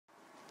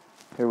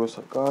Hey, what's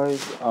up,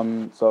 guys?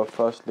 So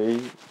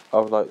firstly, I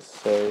would like to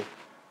say,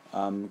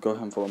 go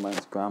ahead and follow my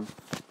Instagram.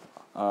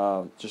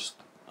 Just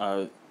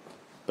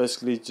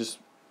basically just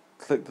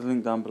click the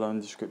link down below in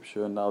the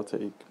description. That'll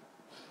take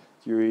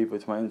you either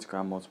to my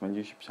Instagram or to my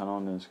YouTube channel,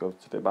 and then just go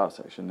to the about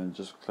section and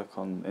just click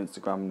on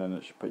Instagram, and then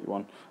it should put you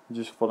on. And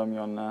just follow me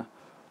on there,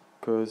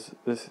 cause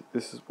this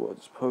is what I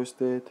just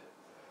posted.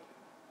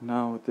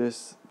 Now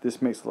this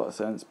makes a lot of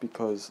sense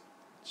because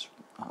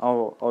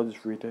I'll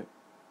just read it.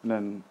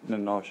 And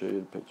then I'll show you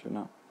the picture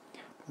now.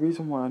 The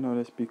reason why I know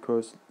this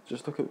because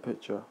just look at the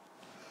picture.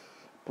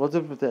 Blood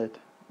of the Dead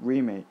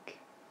remake,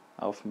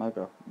 Alpha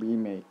Mega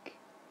remake,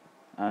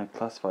 and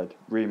Classified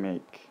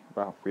remake,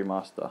 well,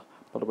 remaster.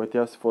 By the way,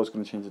 DLC4 is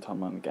going to change the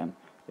timeline again.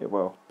 It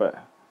will,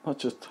 but not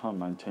just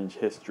timeline, change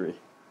history.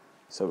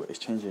 So it's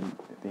changing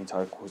the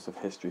entire course of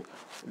history.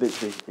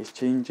 Literally, it's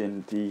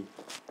changing the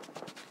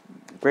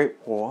Great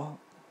War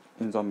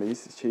in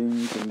zombies. It's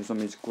changing the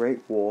zombies' Great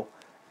War.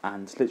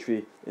 And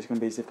literally, it's going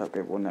to be as if that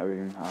Great War never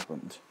even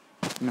happened.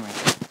 Anyway,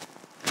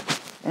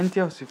 in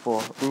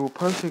DLC4, we will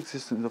post the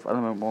existence of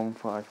Element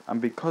 1-5, and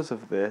because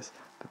of this,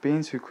 the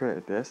beings who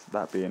created this,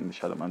 that being the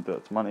Shadow Man,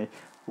 Dr. Monty,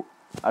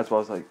 as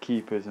well as like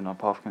keepers and our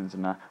pathkins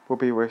and that, will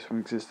be erased from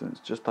existence,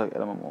 just like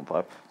Element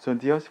 1-5. So in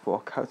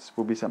DLC4, characters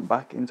will be sent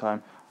back in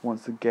time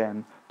once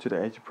again to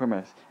the Age of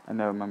PRIMIS, and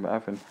they'll remember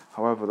everything.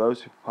 However,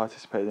 those who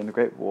participated in the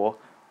Great War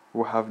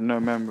will have no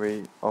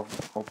memory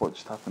of what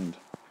just happened.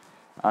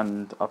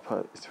 And I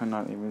put it's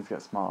 2019 we need to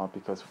get smarter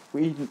because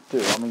we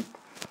do. I mean,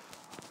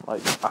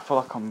 like, I feel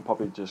like I'm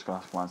probably just gonna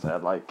have to say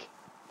like,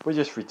 we're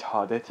just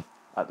retarded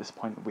at this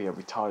point. We are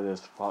retarded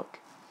as fuck,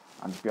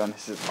 and to be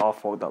honest, it's our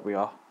fault that we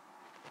are.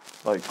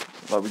 Like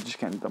we're just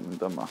getting dumber and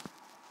dumber.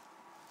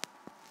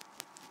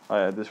 Oh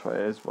yeah, this way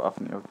is what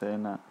happened the other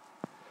day,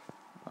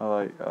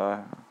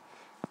 innit?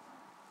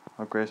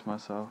 I grace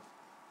myself.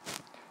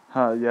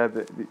 Yeah,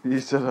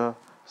 these are the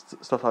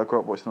stuff I grew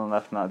up watching on the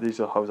left now. These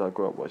are hoes I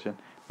grew up watching.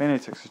 Mainly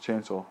Texas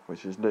Chainsaw,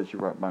 which is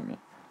literally right by me.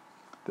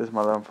 There's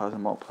my 11,000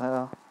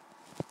 multiplayer.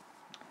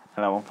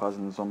 And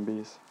 1,000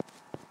 zombies.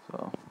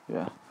 So,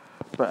 yeah.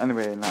 But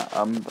anyway,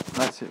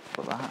 that's it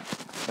for that.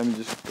 Let me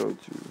just go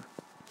to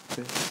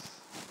this.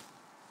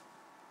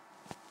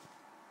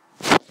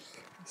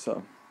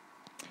 So,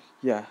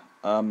 yeah.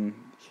 I've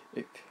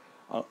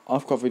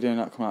got a video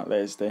that come out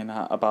later today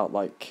now about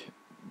like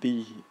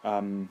the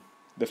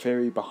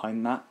theory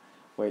behind that,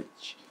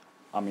 which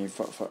I mean,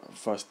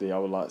 firstly, I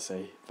would like to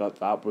say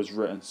that was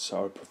written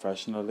so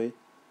professionally.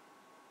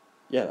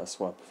 Yeah, that's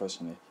why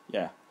professionally.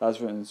 Yeah, that's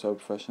written so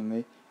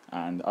professionally,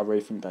 and I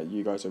really think that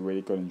you guys are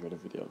really going to enjoy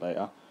the video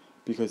later,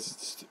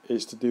 because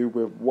it's to do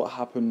with what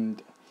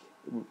happened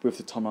with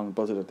the timeline of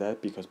Blood of the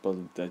Dead, because Blood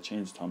of the Dead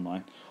changed the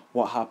timeline.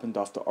 What happened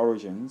after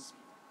Origins?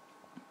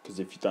 Because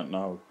if you don't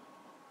know,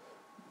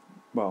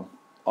 well,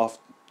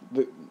 after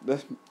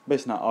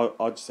basically now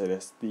I'll just say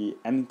this: the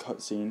end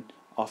cutscene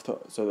after,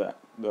 so that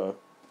the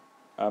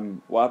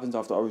what happens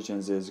after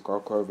Origins is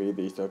Grokovy,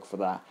 the Easter egg for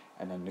that,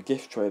 and then the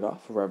gift trailer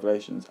for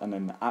Revelations, and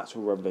then the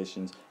actual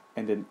Revelations,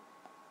 and then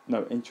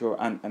intro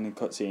and then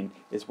cutscene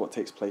is what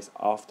takes place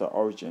after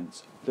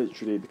Origins.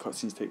 Literally, the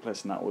cutscenes take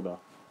place in that order,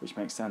 which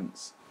makes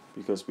sense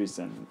because we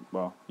send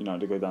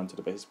they go down to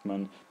the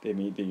basement, they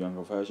meet the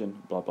younger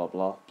version, blah blah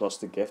blah, plus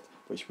the gift,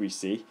 which we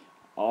see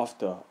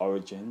after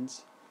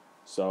Origins.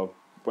 So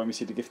when we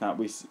see the gift now,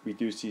 we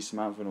do see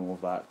Samantha and all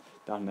of that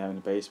down there in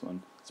the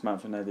basement.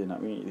 Samantha and Eddie,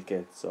 and we meet the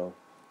kids. So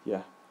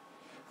yeah,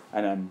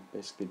 and then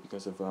basically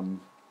because of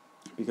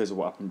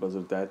what happened in Blood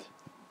of the Dead,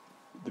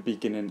 the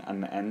beginning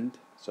and the end,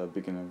 so the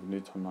beginning of the new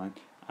timeline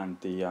and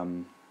the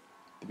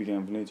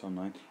beginning of the new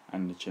timeline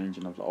and the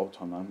changing of the old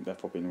timeline,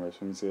 therefore being erased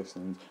from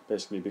existence.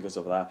 Basically because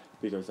of that,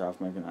 because of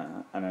making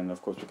that, and then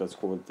of course because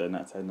Call of the Dead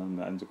at and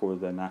then the Call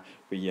of the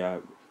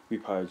Dead we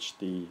purge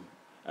the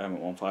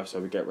Element 1-5, so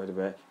we get rid of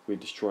it, we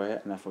destroy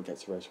it, and therefore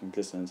gets erased from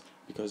existence.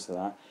 Because of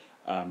that,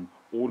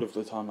 all of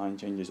the timeline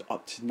changes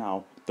up to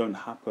now don't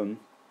happen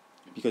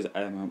because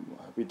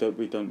we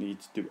don't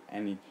need to do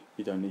any.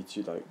 We don't need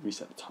to like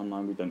reset the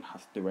timeline. We don't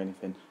have to do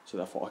anything. So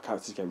therefore, our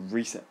characters get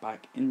reset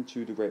back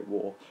into the Great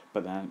War.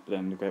 But then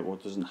the Great War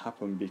doesn't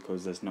happen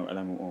because there's no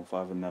Element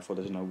 1-5, and therefore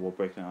there's no war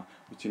breaking out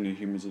between the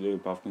humans, the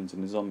Republicans,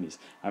 and the zombies.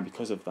 And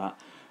because of that,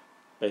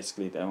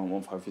 basically the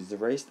Element 1-5 is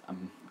erased.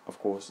 And of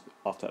course,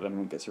 after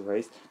Element gets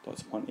erased,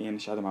 Dr. Monty and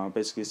the Shadow Man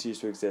basically cease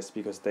to exist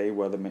because they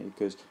were the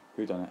makers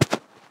who done it.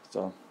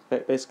 So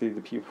basically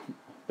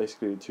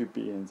the two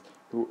beings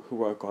who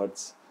were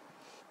gods,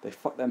 they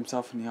fuck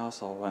themselves in the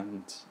arsehole,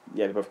 and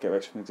yeah, they both get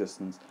erased from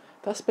existence.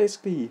 That's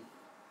basically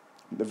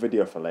the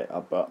video for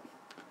later, but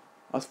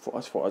I thought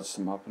I'd just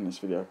sum up in this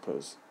video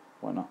because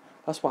why not?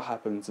 That's what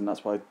happens, and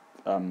that's why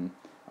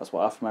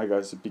Alpha Mega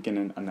is the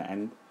beginning and the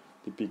end.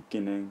 The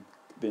beginning,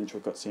 the intro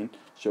cutscene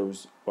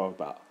shows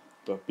about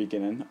the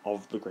beginning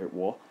of the Great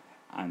War,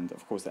 and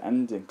of course the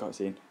ending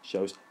cutscene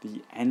shows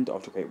the end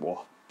of the Great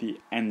War, the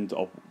end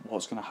of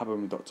what's going to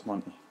happen with Dr.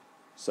 Monty.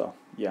 So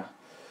yeah,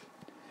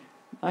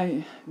 now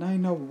you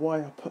know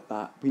why I put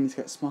that. We need to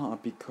get smarter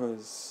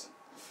because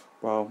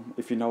Well,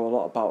 if you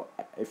know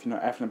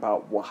everything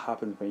about what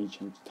happens when you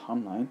change the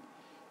timeline,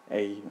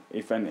 a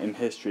event in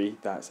history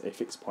that's a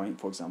fixed point,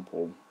 for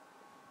example.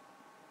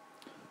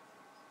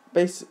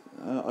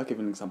 I'll give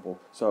an example.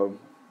 So,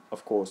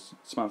 of course,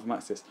 Samantha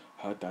Maxis,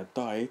 her dad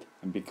died,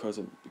 and because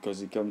he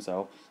killed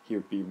himself, he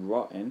would be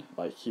rotten.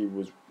 Like, he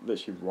was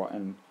literally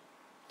rotten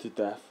to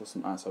death or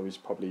something. So he's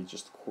probably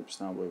just a corpse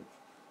now with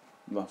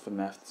nothing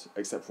left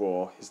except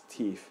for his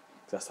teeth.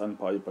 That's the only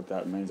part of your body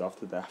that remains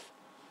after death.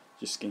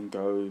 Your skin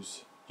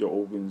goes, your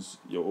organs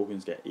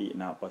get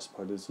eaten out by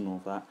spiders and all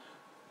of that.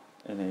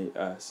 In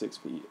a 6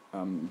 feet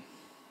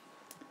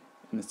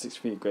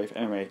grave.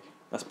 Anyway,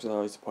 that's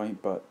besides the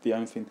point. But the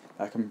only thing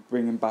that can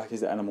bring him back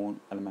is the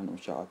elemental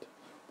shard,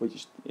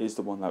 which is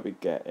the one that we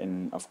get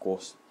in, of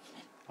course,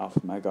 Alpha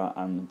Mega.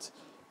 And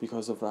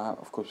because of that,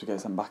 of course, we get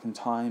them back in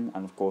time.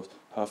 And of course,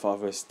 her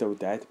father is still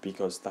dead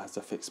because that's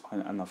a fixed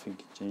point, and nothing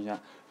can change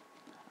that.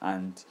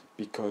 And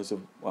because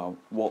of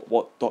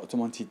what Dr.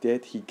 Monty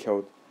did, he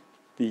killed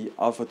the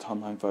other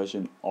timeline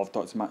version of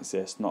Dr.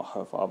 Maxis, not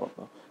her father,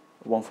 but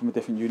one from a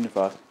different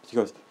universe,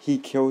 because he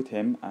killed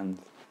him, and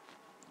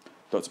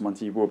Dr.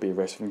 Monty will be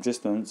erased from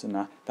existence, and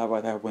that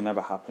right there will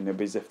never happen. It'll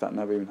be as if that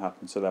never even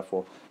happened. So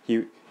therefore,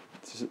 he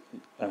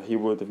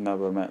would have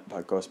never met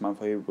like Ghost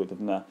Samantha. He would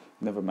have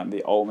never met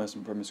the Ultimates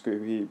and Primis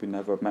group. He would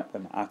never have met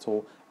them at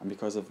all. And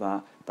because of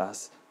that,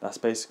 that's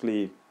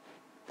basically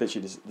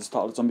literally the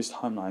start of the Zombies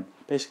timeline.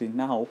 Basically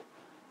now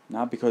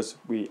because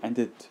we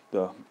ended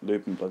the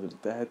loop in Blood of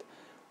the Dead,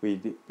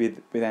 we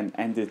then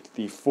ended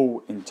the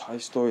full entire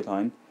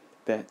storyline.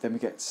 Then we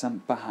get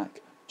sent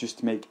back just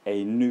to make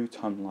a new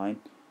timeline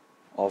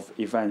of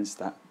events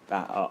that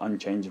are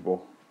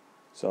unchangeable.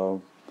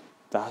 So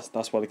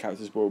that's why the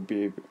characters will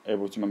be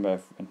able to remember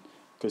everything.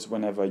 Because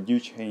whenever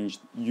you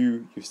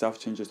yourself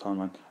change the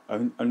timeline,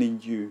 only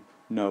you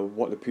know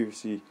what the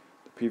previous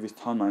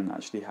timeline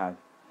actually had.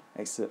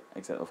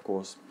 Except of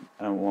course,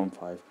 element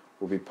 1-5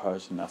 will be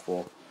purged, and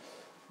therefore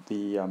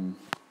even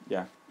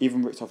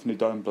Richtofen who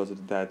died in Blood of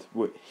the Dead,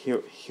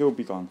 he'll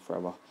be gone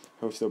forever.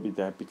 He'll still be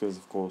dead because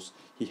of course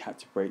he had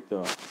to break the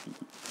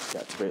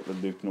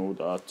loop in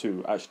order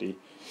to actually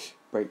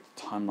break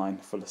the timeline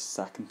for the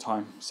second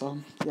time. So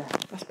yeah,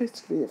 that's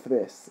basically it for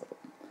this.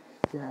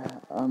 Yeah,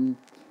 I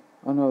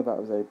know that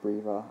was a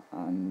breather,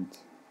 and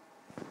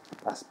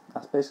that's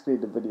basically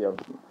the video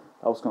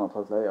I was going to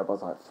upload later, but I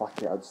was like, fuck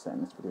it, I'll just say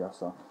in this video.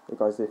 So, yeah,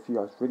 guys, if you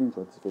guys really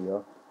enjoyed this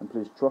video, then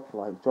please drop a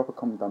like, drop a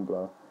comment down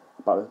below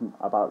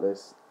about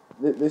this.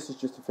 This is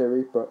just a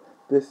theory, but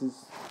this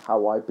is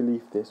how I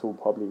believe this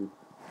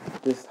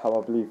is how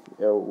I believe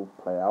it will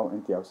play out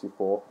in DLC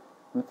 4.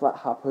 And if that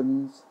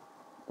happens,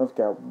 don't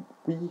forget,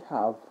 we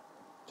have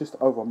just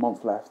over a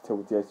month left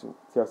till DLC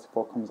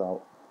 4 comes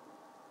out.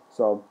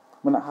 So,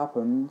 when that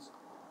happens,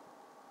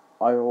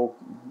 I'll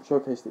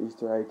showcase the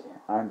Easter egg,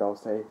 and I'll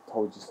say,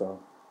 told you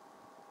so.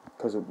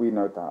 Because we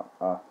know that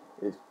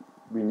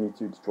we need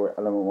to destroy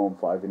element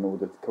 1-5 in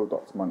order to kill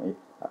Dr. Monty.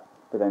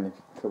 But then if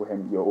you kill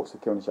him, you're also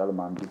killing the Shadow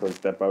Man, because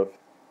they're both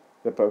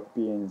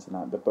beings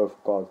and they're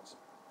both gods.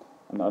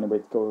 And the only way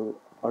to kill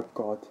a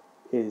god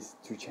is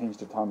to change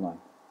the timeline.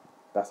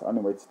 That's the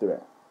only way to do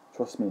it.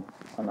 Trust me,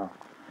 I know.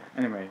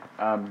 Anyway,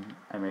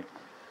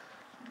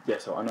 yeah,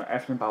 so I know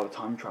everything about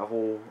time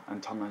travel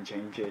and timeline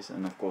changes,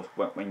 and of course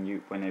whenever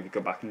you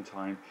go back in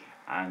time,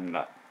 and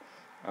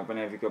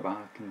whenever you go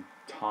back in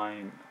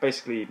time,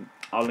 basically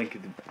I'll link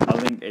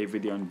a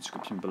video in the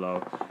description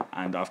below,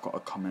 and I've got a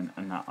comment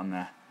and that on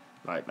there,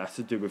 like that's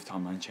to do with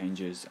timeline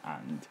changes.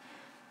 And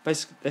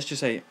basically, let's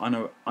just say I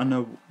know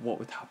what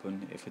would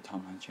happen if a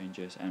timeline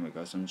changes. Anyway,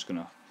 guys, I'm just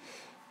gonna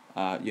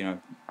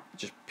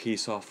just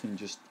peace off, and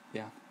just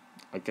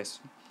I guess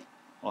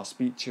I'll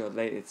speak to you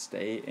later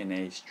today in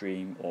a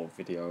stream or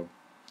video,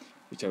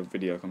 whichever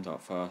video comes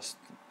out first.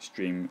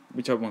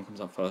 Whichever one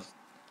comes out first.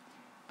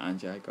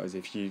 And yeah, guys,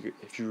 if you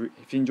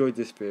enjoyed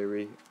this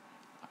theory,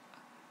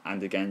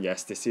 and again,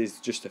 yes, this is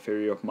just a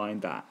theory of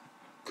mine that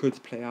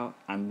could play out,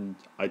 and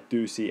I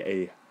do see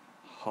a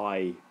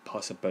high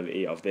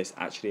possibility of this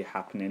actually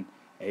happening,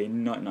 a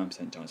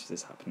 99% chance of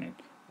this happening,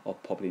 or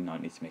probably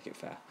 90 to make it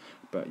fair.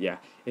 But yeah,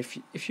 if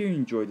you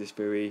enjoyed this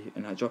theory,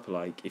 and drop a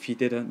like. If you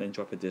didn't, then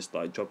drop a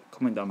dislike. Drop a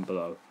comment down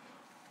below.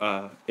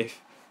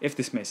 If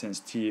this made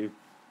sense to you,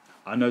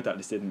 I know that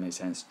this didn't make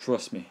sense.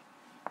 Trust me.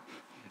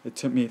 It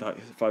took me like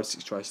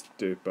 5-6 tries to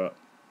do, but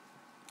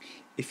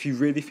if you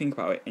really think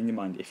about it in your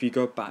mind, if you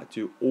go back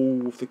to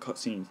all of the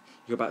cutscenes,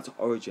 you go back to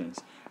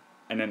Origins,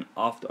 and then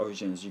after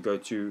Origins, you go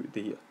to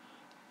the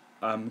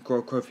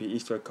Grow Trophy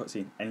Easter egg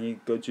cutscene, and you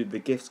go to the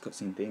Gifts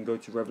cutscene, then you go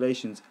to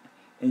Revelations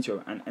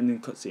intro and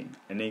ending cutscene,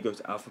 and then you go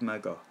to Alpha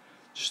Mega.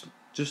 Just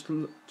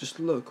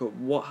look at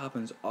what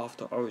happens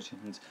after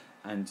Origins,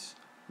 and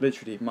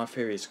literally my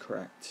theory is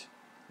correct.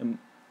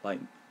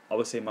 I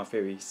would say my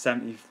theory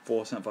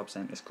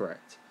 74-75% is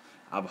correct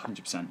out of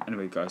 100%.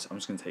 Anyway, guys, I'm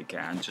just gonna take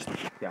care and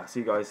see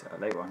you guys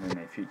later on in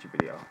a future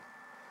video.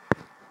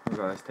 You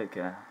guys take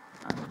care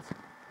and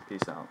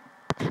peace out.